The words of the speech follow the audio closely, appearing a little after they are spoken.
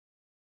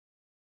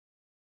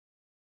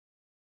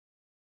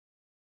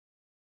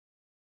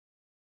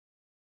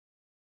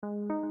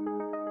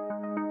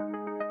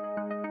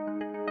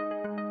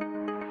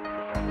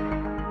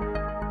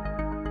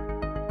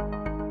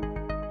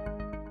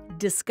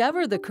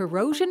Discover the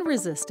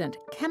corrosion-resistant,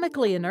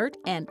 chemically inert,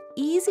 and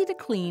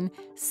easy-to-clean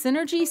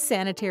Cynergy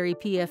sanitary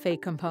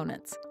PFA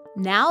components.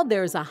 Now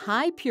there's a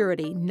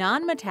high-purity,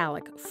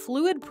 non-metallic,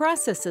 fluid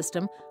process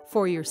system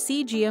for your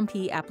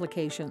cGMP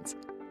applications.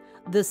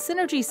 The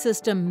Cynergy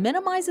system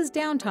minimizes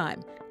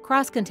downtime,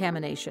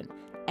 cross-contamination,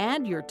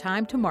 and your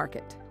time to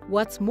market.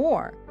 What's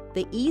more,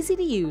 the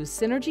easy-to-use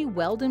Cynergy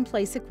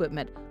Weld-in-Place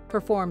equipment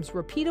performs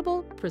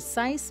repeatable,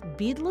 precise,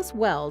 beadless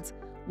welds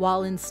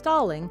while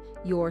installing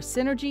your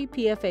Cynergy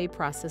PFA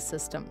process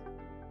system.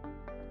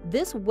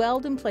 This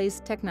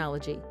Weld-in-Place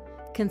technology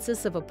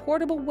consists of a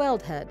portable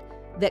weld head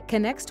that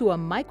connects to a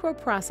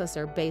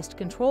microprocessor-based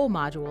control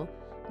module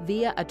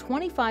via a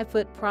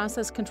 25-foot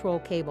process control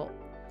cable,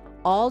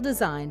 all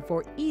designed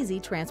for easy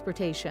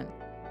transportation.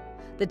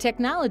 The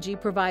technology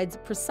provides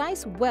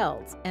precise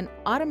welds and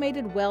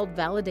automated weld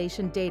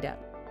validation data.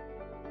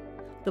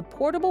 The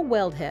portable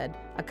weld head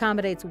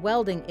accommodates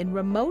welding in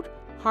remote,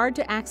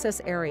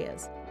 hard-to-access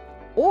areas,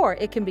 or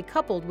it can be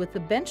coupled with the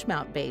bench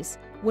mount base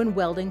when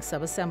welding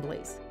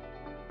subassemblies.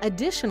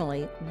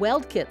 Additionally,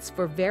 weld kits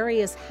for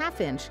various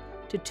half-inch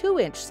to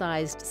 2-inch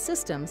sized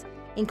systems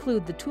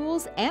include the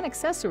tools and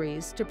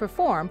accessories to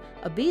perform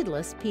a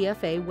beadless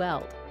PFA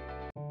weld.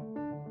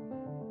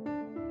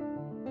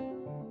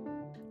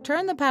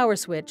 Turn the power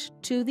switch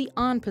to the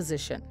on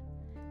position,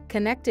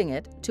 connecting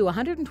it to a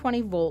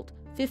 120-volt,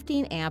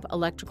 15-amp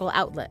electrical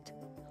outlet,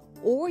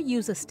 or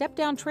use a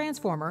step-down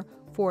transformer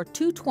for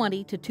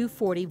 220 to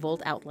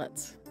 240-volt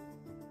outlets.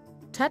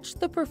 Touch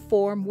the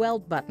Perform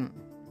Weld button.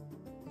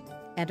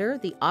 Enter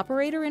the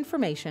operator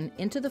information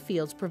into the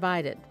fields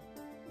provided.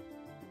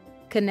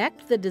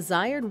 Connect the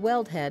desired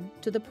weld head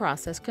to the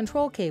process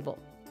control cable.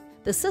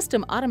 The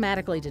system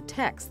automatically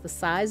detects the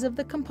size of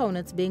the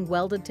components being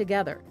welded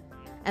together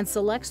and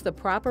selects the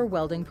proper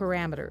welding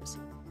parameters.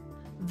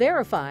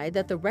 Verify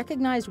that the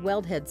recognized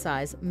weld head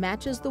size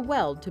matches the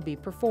weld to be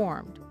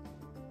performed.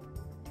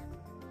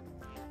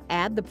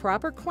 Add the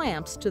proper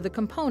clamps to the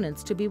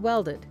components to be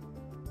welded.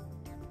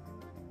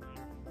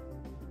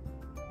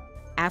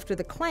 After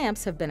the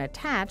clamps have been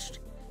attached,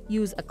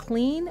 use a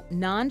clean,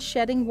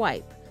 non-shedding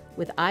wipe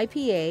with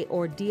IPA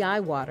or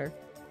DI water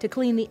to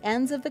clean the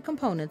ends of the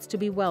components to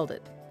be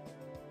welded.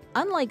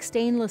 Unlike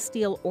stainless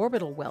steel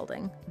orbital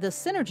welding, the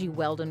Cynergy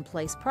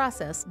Weld-in-Place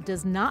process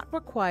does not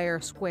require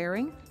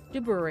squaring,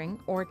 deburring,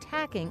 or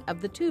tacking of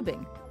the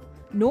tubing,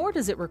 nor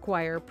does it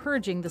require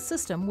purging the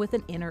system with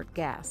an inert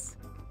gas.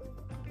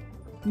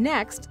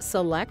 Next,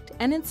 select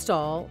and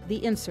install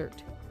the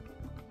insert.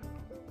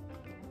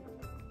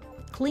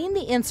 Clean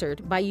the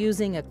insert by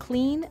using a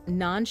clean,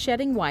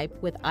 non-shedding wipe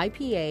with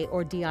IPA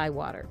or DI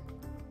water.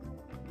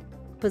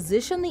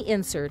 Position the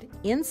insert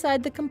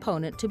inside the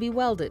component to be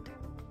welded.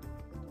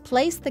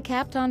 Place the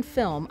Kapton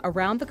film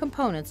around the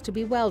components to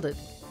be welded,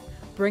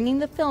 bringing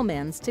the film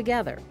ends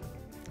together.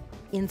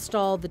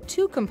 Install the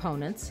two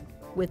components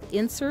with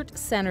insert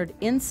centered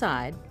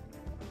inside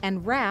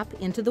and wrap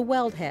into the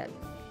weld head.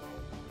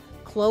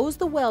 Close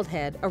the weld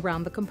head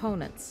around the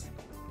components.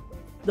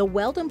 The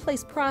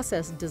Weld-in-Place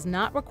process does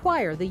not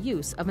require the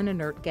use of an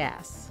inert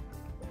gas.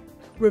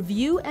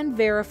 Review and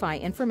verify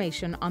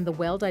information on the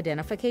weld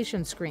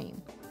identification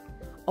screen.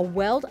 A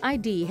weld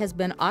ID has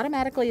been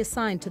automatically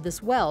assigned to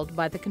this weld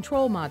by the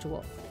control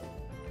module.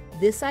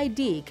 This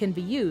ID can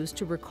be used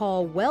to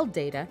recall weld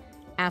data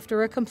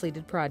after a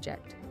completed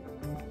project.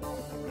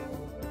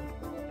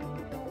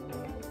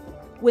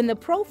 When the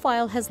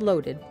profile has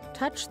loaded,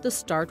 touch the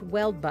Start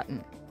Weld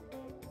button.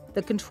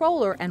 The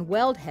controller and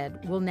weld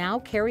head will now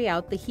carry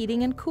out the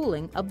heating and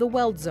cooling of the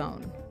weld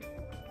zone.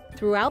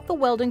 Throughout the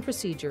welding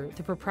procedure,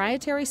 the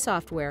proprietary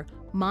software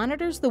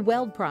monitors the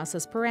weld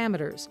process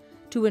parameters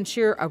to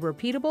ensure a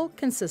repeatable,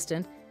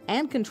 consistent,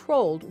 and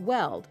controlled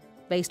weld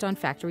based on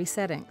factory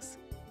settings.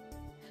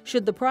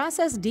 Should the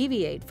process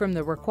deviate from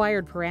the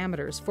required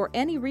parameters for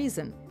any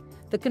reason,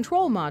 the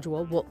control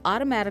module will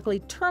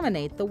automatically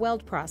terminate the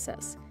weld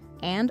process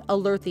and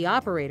alert the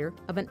operator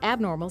of an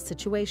abnormal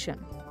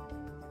situation.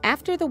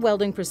 After the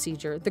welding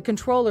procedure, the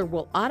controller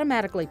will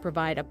automatically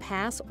provide a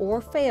pass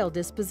or fail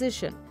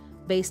disposition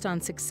based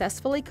on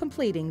successfully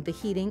completing the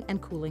heating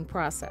and cooling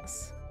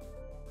process.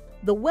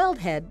 The weld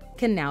head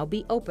can now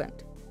be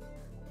opened.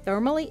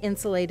 Thermally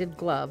insulated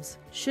gloves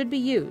should be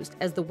used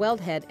as the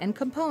weld head and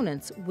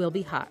components will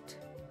be hot.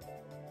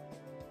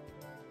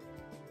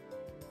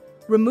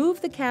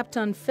 Remove the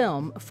Kapton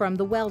film from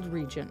the weld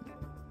region.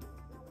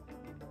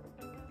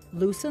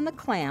 Loosen the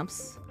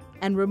clamps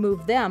and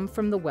remove them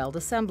from the weld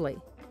assembly.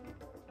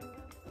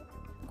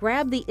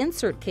 Grab the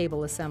insert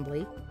cable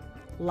assembly,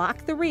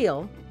 lock the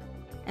reel,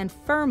 and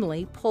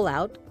firmly pull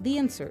out the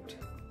insert.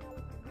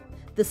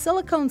 The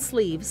silicone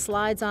sleeve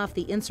slides off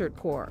the insert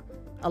core,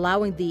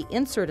 allowing the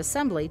insert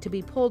assembly to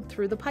be pulled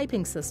through the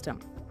piping system.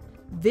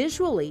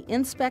 Visually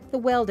inspect the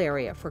weld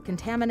area for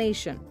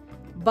contamination,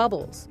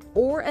 bubbles,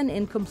 or an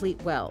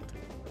incomplete weld.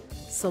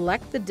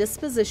 Select the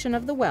disposition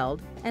of the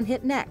weld and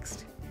hit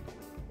Next.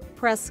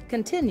 Press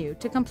Continue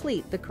to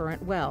complete the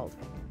current weld.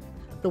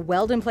 The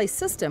Weld-in-Place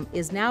system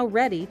is now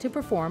ready to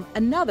perform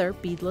another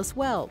beadless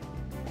weld.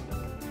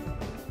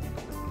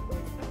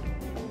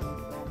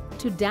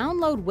 To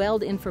download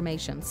weld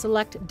information,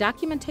 select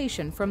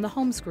Documentation from the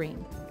home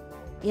screen.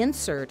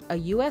 Insert a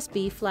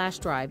USB flash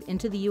drive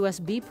into the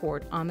USB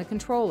port on the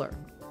controller.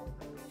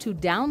 To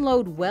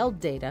download weld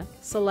data,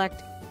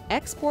 select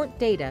Export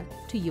Data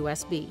to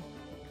USB.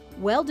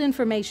 Weld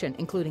information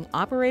including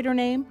operator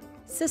name,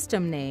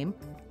 system name,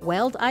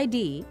 weld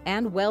ID,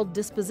 and weld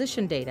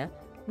disposition data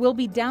will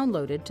be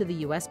downloaded to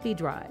the USB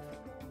drive.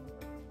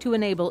 To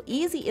enable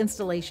easy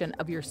installation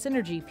of your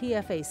Cynergy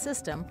PFA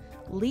system,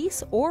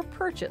 lease or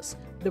purchase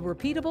the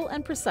repeatable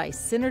and precise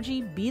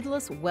Cynergy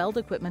beadless weld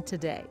equipment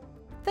today.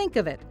 Think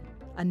of it,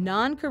 a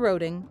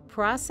non-corroding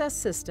process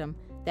system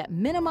that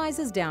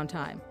minimizes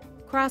downtime,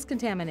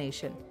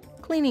 cross-contamination,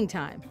 cleaning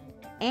time,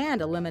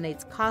 and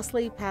eliminates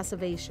costly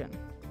passivation.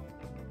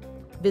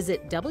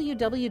 Visit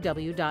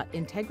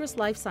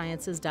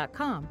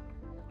www.integraslifesciences.com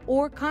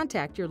or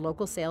contact your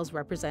local sales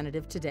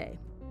representative today.